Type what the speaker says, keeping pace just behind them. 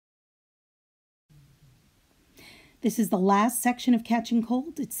This is the last section of Catching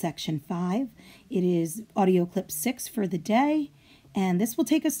Cold. It's section 5. It is audio clip 6 for the day, and this will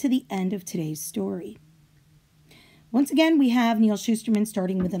take us to the end of today's story. Once again, we have Neal Shusterman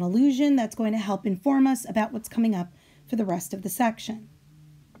starting with an illusion that's going to help inform us about what's coming up for the rest of the section.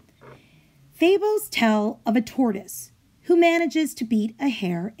 Fables tell of a tortoise who manages to beat a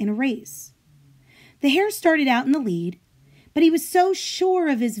hare in a race. The hare started out in the lead, but he was so sure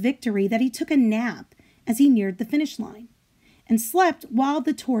of his victory that he took a nap as he neared the finish line and slept while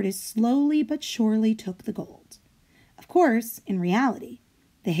the tortoise slowly but surely took the gold. Of course, in reality,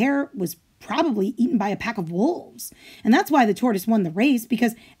 the hare was probably eaten by a pack of wolves, and that's why the tortoise won the race,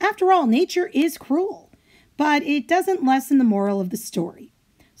 because after all, nature is cruel. But it doesn't lessen the moral of the story.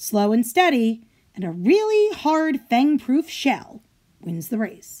 Slow and steady, and a really hard fang-proof shell wins the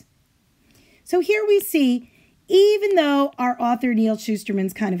race. So here we see, even though our author Neal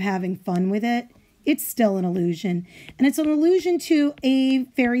Shusterman's kind of having fun with it, it's still an illusion. And it's an allusion to a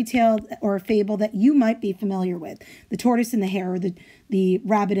fairy tale or a fable that you might be familiar with. The tortoise and the hare, or the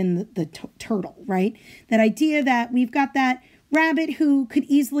rabbit and the turtle, right? That idea that we've got that rabbit who could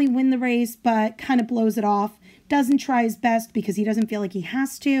easily win the race, but kind of blows it off, doesn't try his best because he doesn't feel like he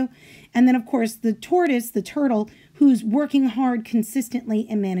has to. And then, of course, the tortoise, the turtle, who's working hard consistently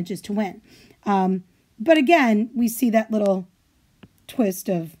and manages to win. But again, we see that little twist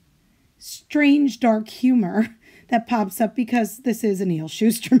of strange, dark humor that pops up because this is a Neal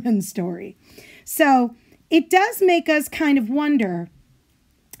Shusterman story. So it does make us kind of wonder,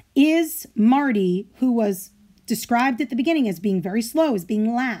 is Marty, who was described at the beginning as being very slow, as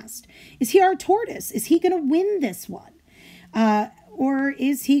being last, is he our tortoise? Is he going to win this one? Or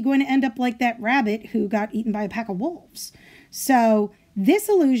is he going to end up like that rabbit who got eaten by a pack of wolves? So this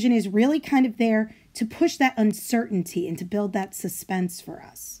illusion is really kind of there to push that uncertainty and to build that suspense for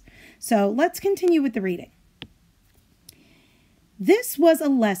us. So let's continue with the reading. This was a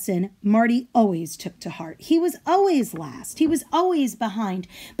lesson Marty always took to heart. He was always last. He was always behind.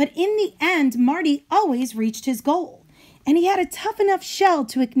 But in the end, Marty always reached his goal. And he had a tough enough shell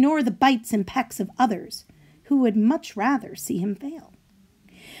to ignore the bites and pecks of others who would much rather see him fail.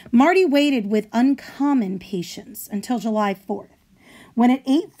 Marty waited with uncommon patience until July 4th, when at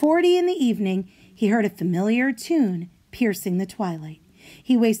 8:40 in the evening, he heard a familiar tune piercing the twilight.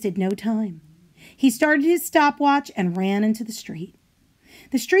 He wasted no time. He started his stopwatch and ran into the street.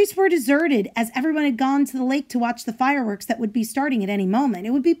 The streets were deserted as everyone had gone to the lake to watch the fireworks that would be starting at any moment.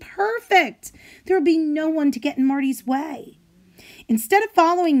 It would be perfect. There would be no one to get in Marty's way. Instead of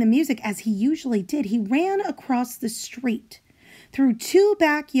following the music as he usually did, he ran across the street through 2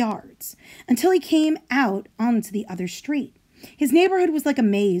 backyards until he came out onto the other street. His neighborhood was like a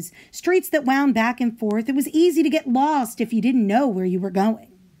maze, streets that wound back and forth. It was easy to get lost if you didn't know where you were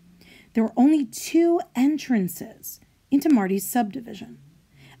going. There were only 2 entrances into Marty's subdivision.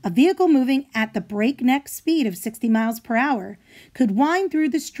 A vehicle moving at the breakneck speed of 60 miles per hour could wind through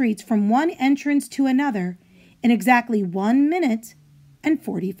the streets from one entrance to another in exactly 1 minute and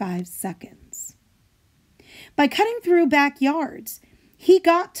 45 seconds. By cutting through backyards, he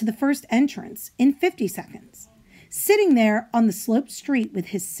got to the first entrance in 50 seconds. Sitting there on the sloped street with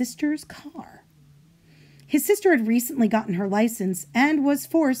his sister's car. His sister had recently gotten her license and was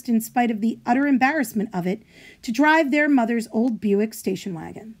forced, in spite of the utter embarrassment of it, to drive their mother's old Buick station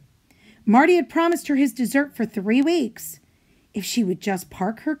wagon. Marty had promised her his dessert for 3 weeks if she would just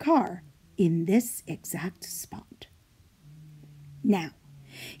park her car in this exact spot. Now,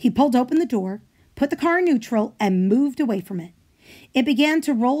 he pulled open the door, put the car in neutral, and moved away from it. It began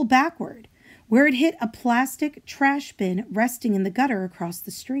to roll backward, where it hit a plastic trash bin resting in the gutter across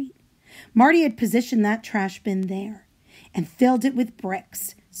the street. Marty had positioned that trash bin there and filled it with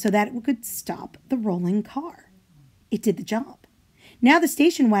bricks so that it could stop the rolling car. It did the job. Now the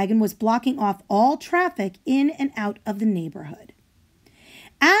station wagon was blocking off all traffic in and out of the neighborhood.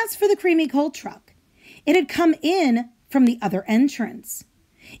 As for the creamy coal truck, it had come in from the other entrance.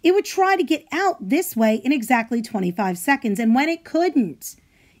 It would try to get out this way in exactly 25 seconds, and when it couldn't,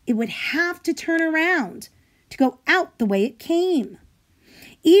 it would have to turn around to go out the way it came.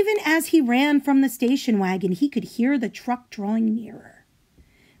 Even as he ran from the station wagon, he could hear the truck drawing nearer.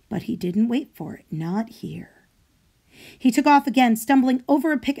 But he didn't wait for it, not here. He took off again, stumbling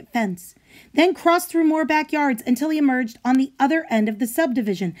over a picket fence, then crossed through more backyards until he emerged on the other end of the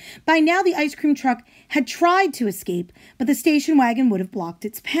subdivision. By now, the ice cream truck had tried to escape, but the station wagon would have blocked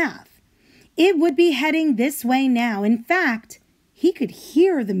its path. It would be heading this way now. In fact, he could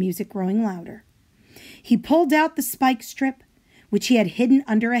hear the music growing louder. He pulled out the spike strip, which he had hidden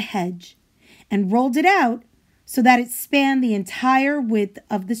under a hedge, and rolled it out so that it spanned the entire width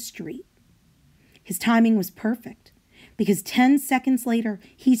of the street. His timing was perfect, because 10 seconds later,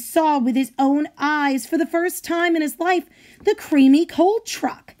 he saw with his own eyes, for the first time in his life, the creamy cold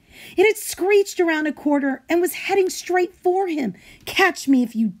truck. It had screeched around a corner and was heading straight for him. "Catch me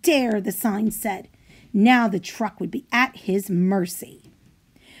if you dare," the sign said. Now the truck would be at his mercy.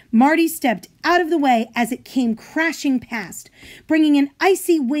 Marty stepped out of the way as it came crashing past, bringing an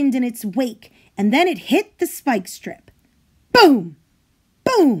icy wind in its wake, and then it hit the spike strip. Boom!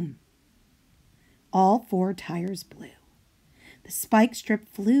 Boom! All 4 tires blew. The spike strip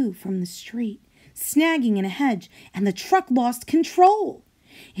flew from the street, snagging in a hedge, and the truck lost control.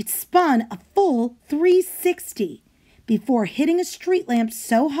 It spun a full 360 before hitting a street lamp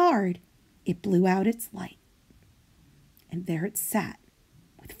so hard it blew out its light. And there it sat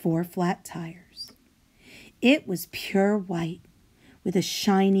with 4 flat tires. It was pure white with a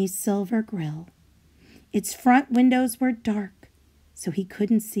shiny silver grille. Its front windows were dark, so he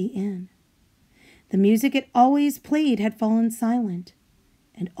couldn't see in. The music it always played had fallen silent,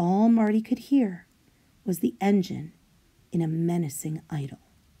 and all Marty could hear was the engine in a menacing idle.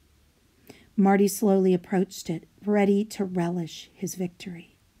 Marty slowly approached it, ready to relish his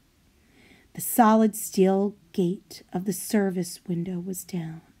victory. The solid steel gate of the service window was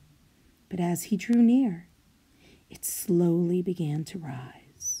down, but as he drew near, it slowly began to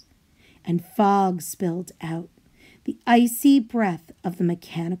rise, and fog spilled out, the icy breath of the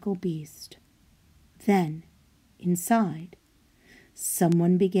mechanical beast. Then, inside,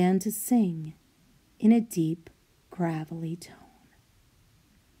 someone began to sing in a deep, gravelly tone.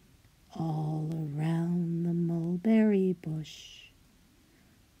 All around the mulberry bush,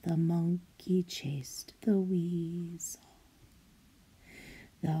 the monkey chased the weasel.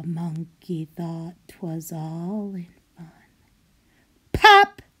 The monkey thought 'twas all in fun.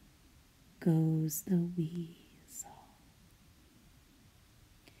 Pop goes the weasel.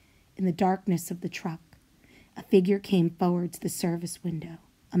 In the darkness of the truck, a figure came forward to the service window,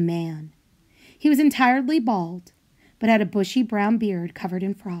 a man. He was entirely bald, but had a bushy brown beard covered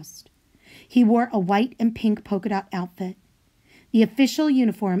in frost. He wore a white and pink polka-dot outfit, the official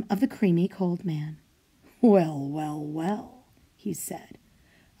uniform of the Creamy Cold Man. "Well, well, well," he said.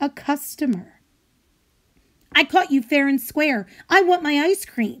 "A customer." "I caught you fair and square. I want my ice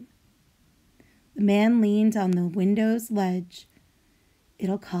cream." The man leaned on the window's ledge.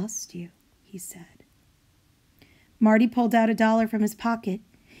 "It'll cost you," he said. Marty pulled out $1 from his pocket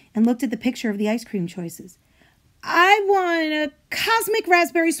and looked at the picture of the ice cream choices. "I want a Cosmic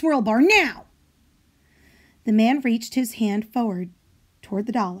Raspberry Swirl Bar now." The man reached his hand forward toward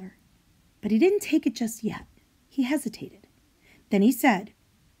the $1, but he didn't take it just yet. He hesitated. Then he said,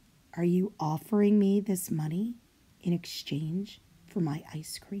 "Are you offering me this money in exchange for my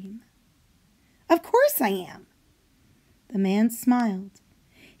ice cream?" "Of course I am." The man smiled,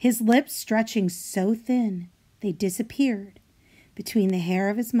 his lips stretching so thin they disappeared between the hair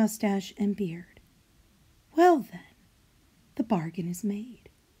of his mustache and beard. "Well, then, the bargain is made."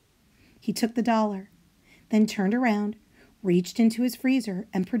 He took the $1, then turned around, reached into his freezer,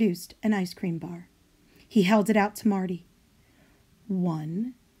 and produced an ice cream bar. He held it out to Marty.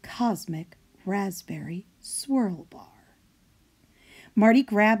 "One Cosmic Raspberry Swirl Bar." Marty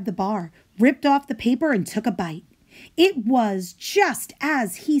grabbed the bar, ripped off the paper, and took a bite. It was just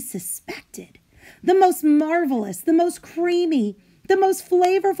as he suspected. The most marvelous, the most creamy, the most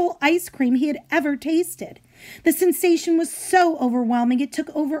flavorful ice cream he had ever tasted. The sensation was so overwhelming it took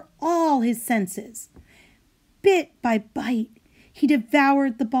over all his senses. Bit by bite, he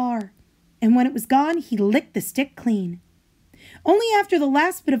devoured the bar, and when it was gone, he licked the stick clean. Only after the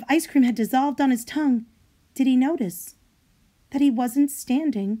last bit of ice cream had dissolved on his tongue did he notice that he wasn't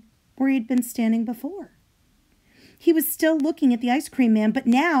standing where he had been standing before. He was still looking at the ice cream man, but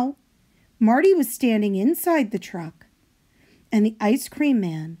now Marty was standing inside the truck, and the ice cream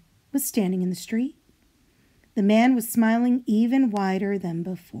man was standing in the street. The man was smiling even wider than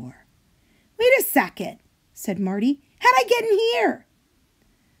before. "Wait a second," said Marty. "How'd I get in here?"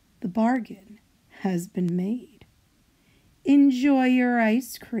 "The bargain has been made. Enjoy your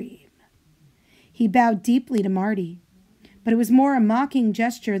ice cream." He bowed deeply to Marty, but it was more a mocking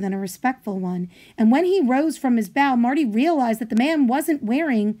gesture than a respectful one, and when he rose from his bow, Marty realized that the man wasn't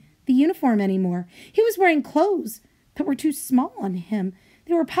wearing the uniform anymore. He was wearing clothes that were too small on him.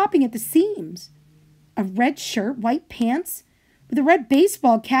 They were popping at the seams. A red shirt, white pants, with a red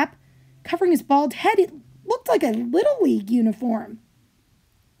baseball cap covering his bald head. It looked like a Little League uniform.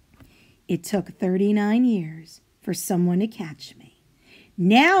 "It took 39 years for someone to catch me.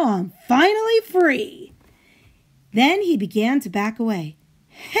 Now I'm finally free." Then he began to back away.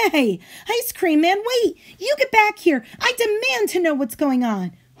 "Hey, ice cream man, wait! You get back here! I demand to know what's going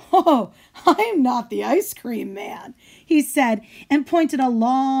on! "Oh, I am not the ice cream man," he said, and pointed a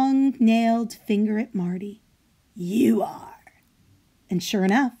long nailed finger at Marty. "You are." And sure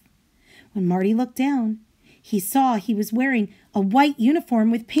enough, when Marty looked down, he saw he was wearing a white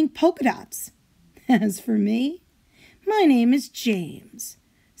uniform with pink polka dots. "As for me, my name is James,"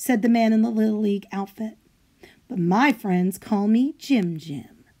 said the man in the Little League outfit, "but my friends call me Jim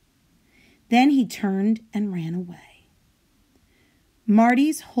Jim." Then he turned and ran away.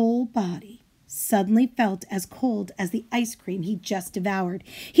 Marty's whole body suddenly felt as cold as the ice cream he'd just devoured.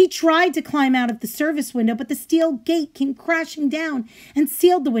 He tried to climb out of the service window, but the steel gate came crashing down and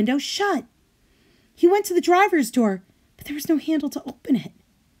sealed the window shut. He went to the driver's door, but there was no handle to open it.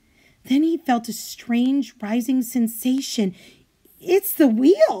 Then he felt a strange rising sensation. "It's the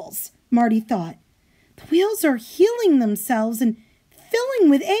wheels," Marty thought. "The wheels are healing themselves and filling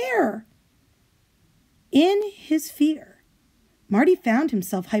with air." In his fear, Marty found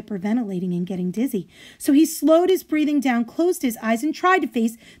himself hyperventilating and getting dizzy. So he slowed his breathing down, closed his eyes, and tried to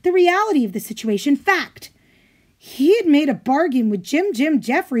face the reality of the situation. Fact, he had made a bargain with Jim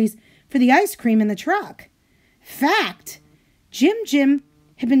Jeffries for the ice cream in the truck. Fact, Jim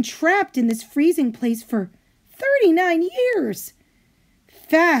had been trapped in this freezing place for 39 years.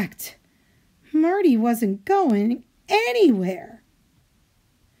 Fact, Marty wasn't going anywhere.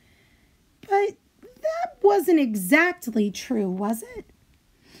 But that wasn't exactly true, was it?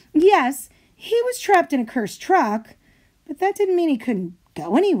 Yes, he was trapped in a cursed truck, but that didn't mean he couldn't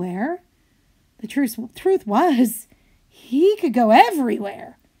go anywhere. The truth was, he could go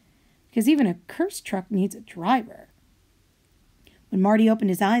everywhere, because even a cursed truck needs a driver. When Marty opened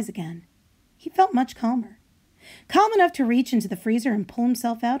his eyes again, he felt much calmer. Calm enough to reach into the freezer and pull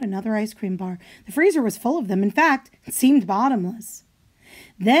himself out another ice cream bar. The freezer was full of them. In fact, it seemed bottomless.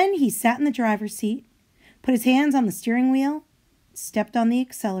 Then he sat in the driver's seat, put his hands on the steering wheel, stepped on the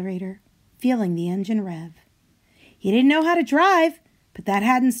accelerator, feeling the engine rev. He didn't know how to drive, but that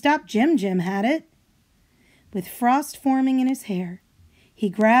hadn't stopped Jim, had it. With frost forming in his hair, he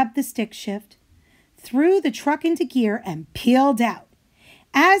grabbed the stick shift, threw the truck into gear, and peeled out.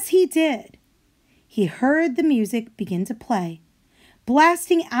 As he did, he heard the music begin to play,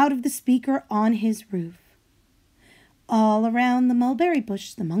 blasting out of the speaker on his roof. All around the mulberry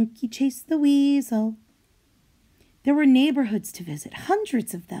bush, the monkey chased the weasel. There were neighborhoods to visit,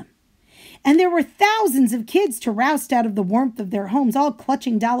 hundreds of them. And there were thousands of kids to roust out of the warmth of their homes, all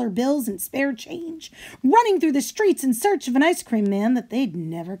clutching dollar bills and spare change, running through the streets in search of an ice cream man that they'd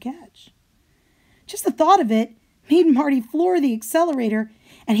never catch. Just the thought of it made Marty floor the accelerator,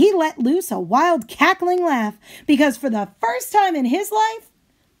 and he let loose a wild, cackling laugh, because for the first time in his life,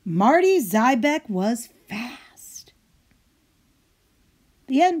 Marty Zybeck was fast.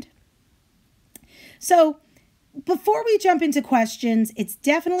 The end. So, before we jump into questions, it's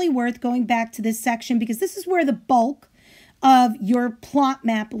definitely worth going back to this section, because this is where the bulk of your plot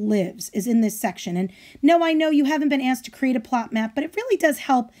map lives, is in this section. And no, I know you haven't been asked to create a plot map, but it really does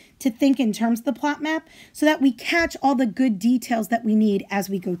help to think in terms of the plot map so that we catch all the good details that we need as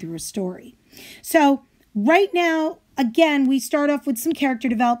we go through a story. So right now, again, we start off with some character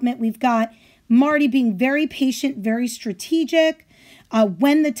development. We've got Marty being very patient, very strategic.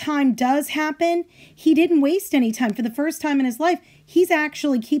 When the time does happen, he didn't waste any time. For the first time in his life, he's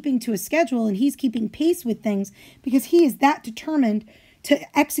actually keeping to a schedule, and he's keeping pace with things because he is that determined to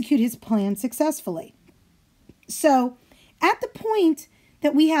execute his plan successfully. So at the point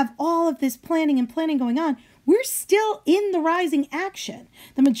that we have all of this planning going on, we're still in the rising action.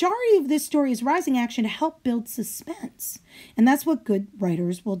 The majority of this story is rising action to help build suspense. And that's what good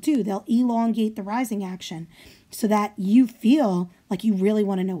writers will do. They'll elongate the rising action so that you feel like you really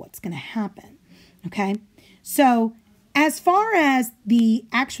want to know what's going to happen. Okay? So as far as the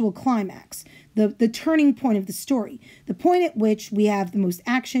actual climax, the turning point of the story, the point at which we have the most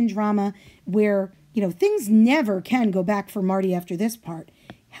action drama where, things never can go back for Marty after this part,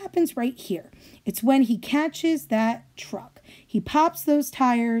 happens right here. It's when he catches that truck. He pops those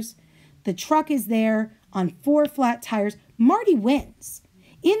tires. The truck is there on 4 flat tires. Marty wins.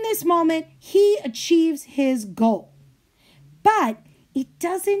 In this moment, he achieves his goal. But it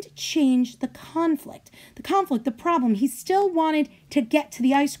doesn't change the conflict. The problem, he still wanted to get to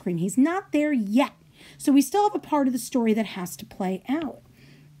the ice cream. He's not there yet. So we still have a part of the story that has to play out.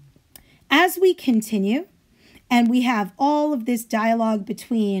 As we continue, and we have all of this dialogue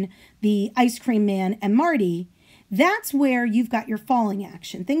between the ice cream man and Marty, that's where you've got your falling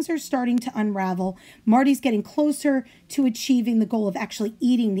action. Things are starting to unravel. Marty's getting closer to achieving the goal of actually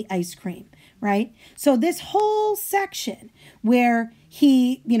eating the ice cream. right? So this whole section where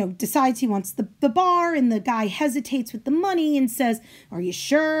he, decides he wants the bar, and the guy hesitates with the money and says, are you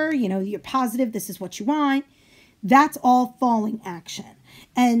sure? You're positive this is what you want? That's all falling action.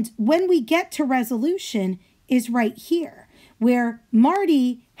 And when we get to resolution is right here, where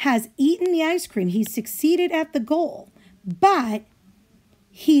Marty has eaten the ice cream. He's succeeded at the goal, but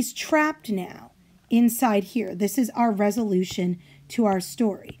he's trapped now inside here. This is our resolution to our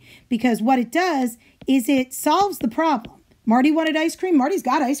story, because what it does is it solves the problem. Marty wanted ice cream. Marty's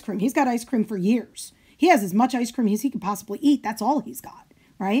got ice cream. He's got ice cream for years. He has as much ice cream as he could possibly eat. That's all he's got,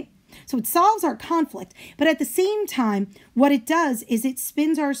 right? So it solves our conflict, but at the same time, what it does is it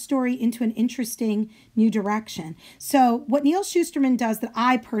spins our story into an interesting new direction. So what Neal Shusterman does that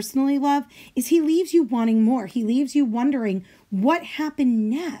I personally love is he leaves you wanting more. He leaves you wondering what happened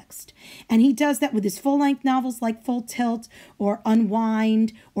next. And he does that with his full-length novels like Full Tilt or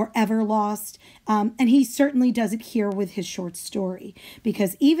Unwind or Everlost. And he certainly does it here with his short story,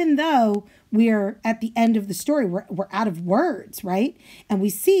 because even though we're at the end of the story, we're out of words, right? And we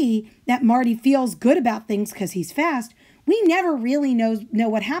see that Marty feels good about things because he's fast. We never really know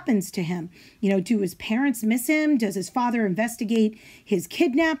what happens to him. Do his parents miss him? Does his father investigate his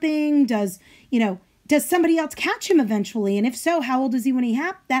kidnapping? Does somebody else catch him eventually? And if so, how old is he when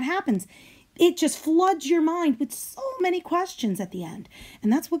that happens? It just floods your mind with so many questions at the end.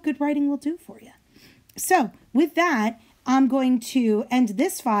 And that's what good writing will do for you. So with that, I'm going to end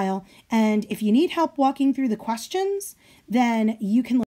this file. And if you need help walking through the questions, then you can